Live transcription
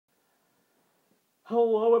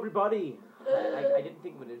Hello, everybody! I didn't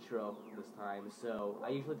think of an intro this time, so I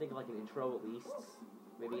usually think of like an intro at least,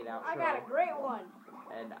 maybe an outro. I got a great one!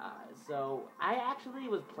 And so I actually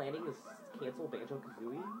was planning to cancel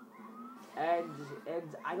Banjo-Kazooie,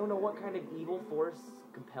 and I don't know what kind of evil force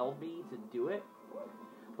compelled me to do it,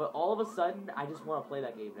 but all of a sudden I just want to play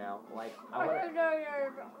that game now. Like I want.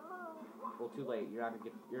 Well, too late. You're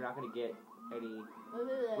not gonna get any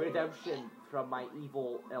redemption from my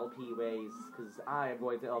evil LP ways, because I am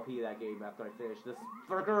going to LP that game after I finish this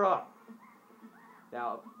fucker up.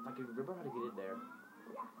 Now, if I can remember how to get in there.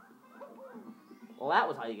 Well, that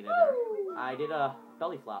was how you get in there. I did a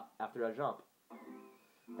belly flop after a jump.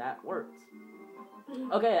 That worked.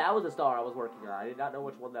 Okay, that was the star I was working on. I did not know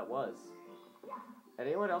which one that was. Did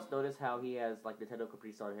anyone else notice how he has like Nintendo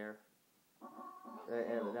Capri Sun hair?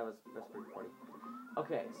 That's pretty funny.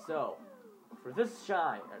 Okay, so for this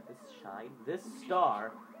star,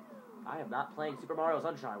 I am not playing Super Mario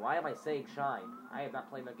Sunshine. Why am I saying shine? I have not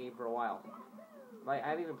played that game for a while. Like I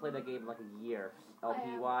haven't even played that game in like a year.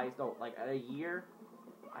 LP wise, no, like a year.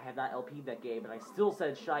 I have not LP'd that game, and I still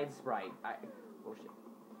said Shine Sprite. Oh shit.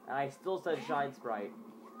 And I still said Shine Sprite.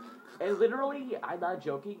 And literally, I'm not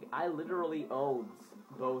joking. I literally owned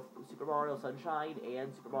both Super Mario Sunshine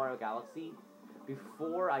and Super Mario Galaxy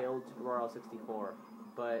before I owned Super Mario 64.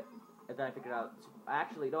 But and then I figured out.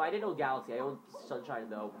 Actually, no, I didn't own Galaxy. I owned Sunshine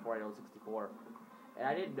though before I owned 64. And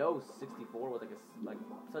I didn't know 64 was like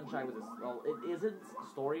Sunshine was well, it isn't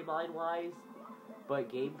storyline wise,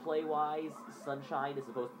 but gameplay wise, Sunshine is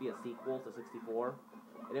supposed to be a sequel to 64,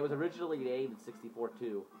 and it was originally named 64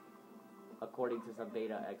 too, according to some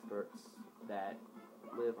beta experts that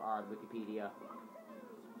live on Wikipedia.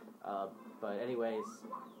 But anyways,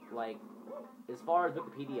 like as far as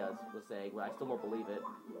Wikipedia was saying, well, I still don't believe it,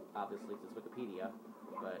 obviously, because it's Wikipedia.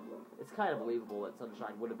 But it's kind of believable that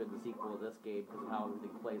Sunshine would have been the sequel to this game because of how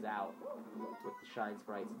everything plays out with the shine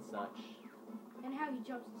sprites and such. And how he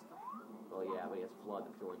jumps and stuff. Well, yeah, but he has Flood.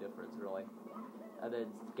 That's the only difference, really. And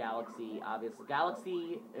then Galaxy, obviously.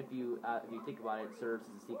 Galaxy, if you think about it, serves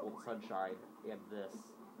as a sequel to Sunshine and this.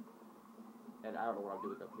 And I don't know what I'm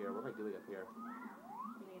doing up here. What am I doing up here?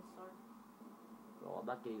 Getting a star. Well, I'm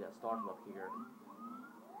not getting that star from up here.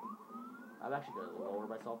 I'm actually going to lower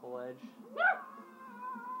myself a ledge.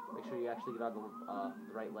 Make sure you actually get on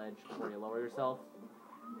the right ledge before you lower yourself.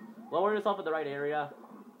 Lower yourself in the right area.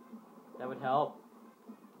 That would help.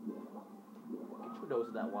 Get your nose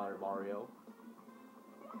in that water, Mario.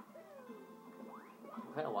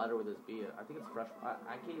 What kind of water would this be? I think it's fresh.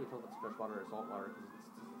 I can't even tell if it's fresh water or salt water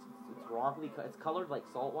because it's wrongly. It's colored like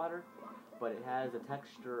salt water, but it has a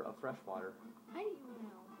texture of fresh water. How do you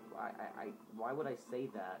know? Why would I say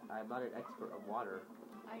that? I'm not an expert of water.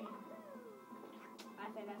 I am. I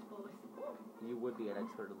think that's both. You would be an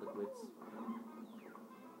expert of liquids.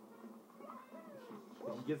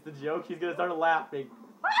 He gets the joke, he's gonna start laughing.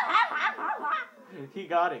 He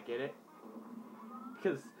got it, get it?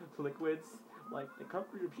 Because liquids, like, they come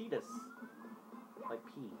from your penis. Like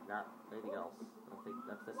pee, not anything else. I think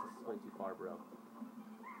that's way too far, bro.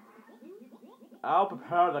 I'll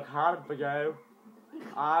prepare the cotton for you.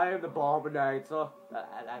 I'm the Bombinator.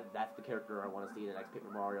 That's the character I want to see in the next Paper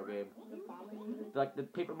Mario game. Like the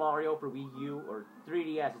Paper Mario for Wii U or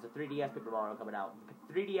 3DS. It's a 3DS Paper Mario coming out.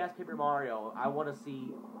 3DS Paper Mario. I want to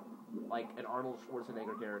see like an Arnold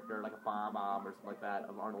Schwarzenegger character, like a Bomb or something like that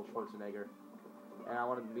of Arnold Schwarzenegger. And I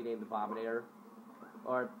want him to be named the Bombinator.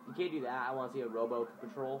 Or you can't do that. I want to see a Robo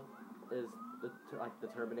Patrol is like the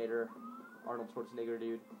Terminator Arnold Schwarzenegger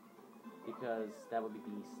dude, because that would be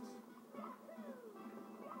beast.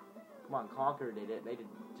 Come on, Conquer did it. They did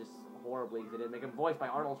just horribly because they didn't make him voiced by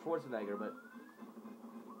Arnold Schwarzenegger, but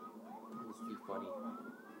it was too funny.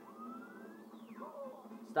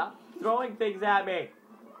 Stop throwing things at me!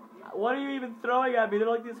 What are you even throwing at me? They're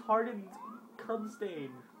like this hardened cum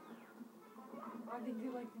stain. Why did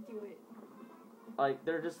you like to do it? Like,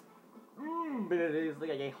 they're just... but it is like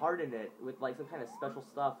they harden it with like some kind of special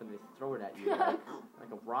stuff and they throw it at you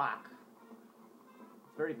like a rock.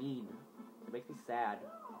 It's very mean. It makes me sad.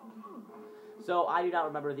 So, I do not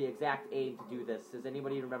remember the exact aim to do this. Does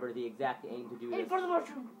anybody remember the exact aim to do this? Aim for the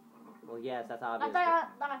mushroom! Well, yes, that's obvious. Not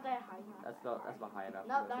that high. That's about high enough.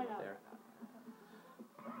 Not there.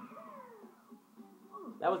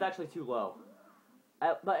 That was actually too low.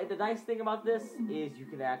 But the nice thing about this is you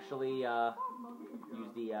can actually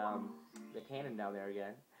use the cannon down there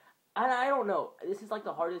again. And I don't know. This is like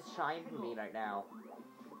the hardest shine for me right now.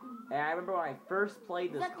 And I remember when I first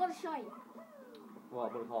played this... Is that called a shine? Well,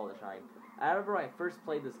 I'm gonna call it a shine. I remember when I first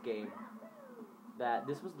played this game, that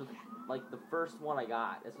this was the first one I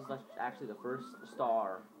got. This was actually the first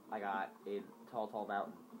star I got in Tall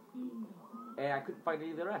Mountain. And I couldn't find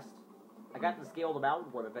any of the rest. I got to scale the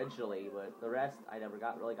mountain one eventually, but the rest, I never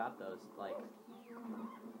really got those. Like,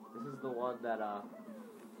 this is the one that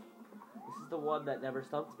never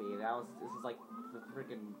stumped me, and now this is like the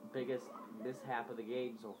freaking biggest mishap of the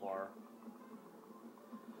game so far.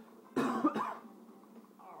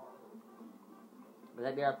 Does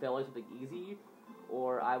that mean I'm failing something easy,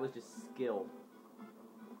 or I was just skilled?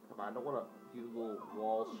 Come on, I don't want to do the little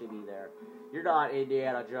wall shimmy there. You're not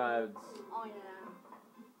Indiana Jones. Oh, yeah.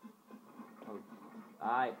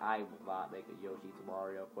 I will not make a Yoshi to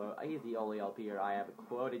Mario quote. He's the only LPer I haven't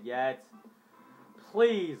quoted yet.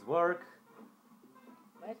 Please work.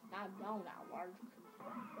 It's not going to work.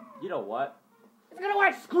 You know what? It's gonna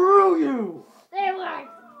work. Screw you! It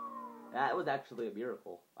worked. That was actually a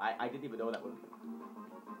miracle. I didn't even know that would.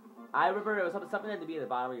 I remember it was something had to be at the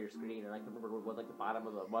bottom of your screen, and I can remember what was like the bottom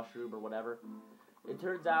of the mushroom or whatever. It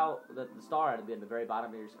turns out that the star had to be at the very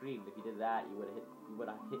bottom of your screen. If you did that, you would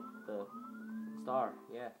have hit the star.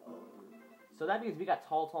 Yeah. So that means we got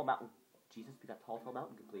Tall Mountain. Jesus, we got Tall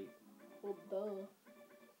Mountain complete. Well, duh.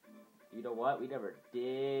 You know what? We never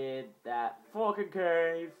did that fucking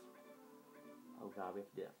cave. Oh god, we have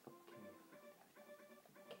to do that fucking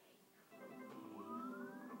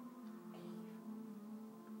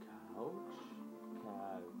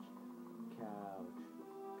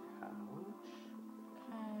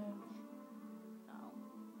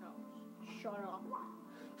Shut up.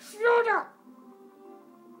 Shut up!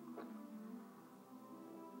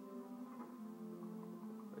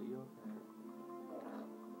 Are you okay?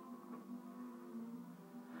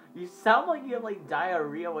 You sound like you have like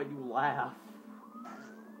diarrhea when you laugh.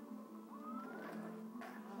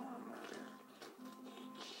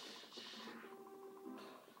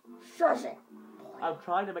 Shush it. I'm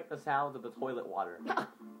trying to make the sound of the toilet water.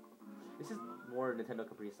 This is more Nintendo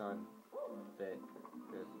Capri Sun fit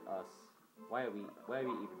than us. Why are we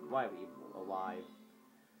even alive?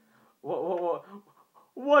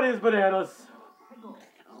 What is bananas?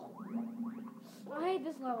 I hate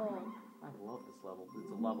this level. I love this level.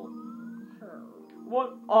 It's a level. Sure.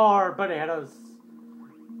 What are bananas?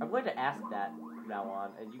 I'm going to ask that from now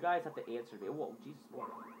on, and you guys have to answer me. Whoa, Jesus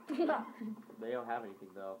Lord. They don't have anything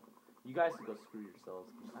though. You guys can go screw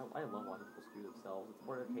yourselves. I love watching people screw themselves. It's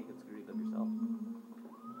more entertaining than screwing them yourself.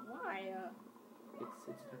 Why?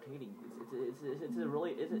 It's entertaining. It's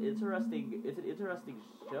an interesting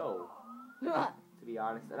show. To be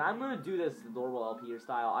honest, and I'm gonna do this the normal LPer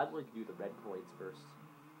style. I'm going to do the red coins first,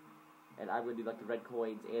 and I'm gonna do like the red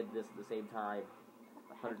coins and this at the same time,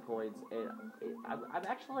 100 coins. And I'm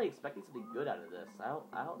actually expecting something good out of this. I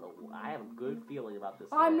don't know. I have a good feeling about this.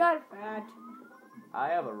 I'm not fat. I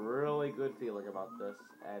have a really good feeling about this,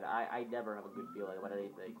 and I never have a good feeling about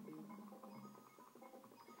anything.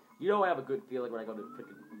 You know I have a good feeling when I go to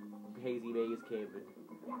freaking Hazy Maze Cave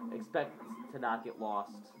and expect to not get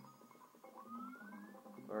lost.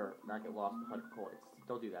 Or not get lost with 100 coins.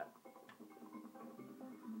 Don't do that.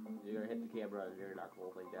 You're gonna hit the camera and you're gonna knock the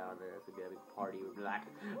whole thing down there. It's gonna be a big party with black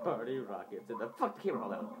party rockets and the fuck the camera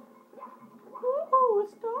all out. Woohoo,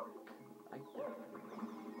 it's dark. I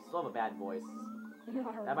still have a bad voice.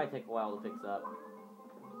 That might take a while to fix up.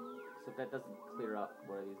 So if that doesn't clear up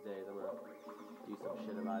one of these days, I'm gonna do some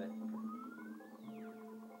shit about it.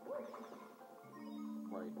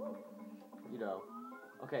 Like, you know.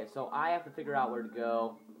 Okay, so I have to figure out where to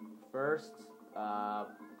go first,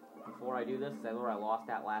 before I do this, because I know where I lost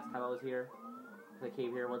that last time I was here. Because I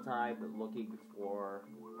came here one time looking for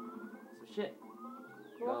some shit.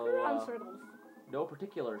 Walk around circles. No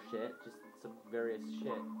particular shit, just some various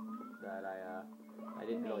shit that I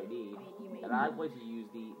didn't really need. And I'm going to use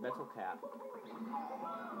the metal cap.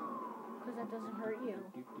 Because that doesn't hurt you.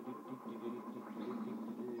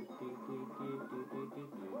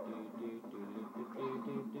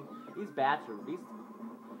 These bathrooms,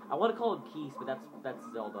 I want to call them keys, but that's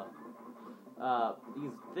Zelda.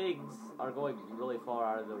 These things are going really far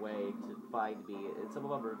out of their way to find me, and some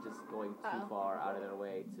of them are just going too far out of their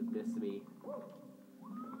way to miss me.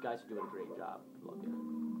 You guys are doing a great job. Love you.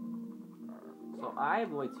 So I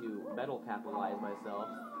am going to metal capitalize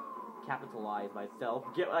myself.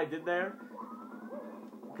 Get what I did there?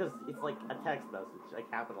 Because it's like a text message. I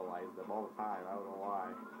capitalize them all the time. I don't know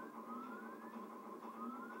why.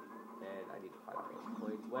 And I need to find out those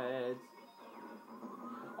coins went.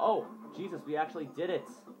 Oh, Jesus, we actually did it.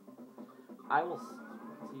 I will see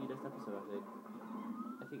you next episode, I think.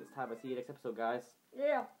 I think it's time I see you next episode, guys.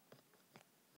 Yeah.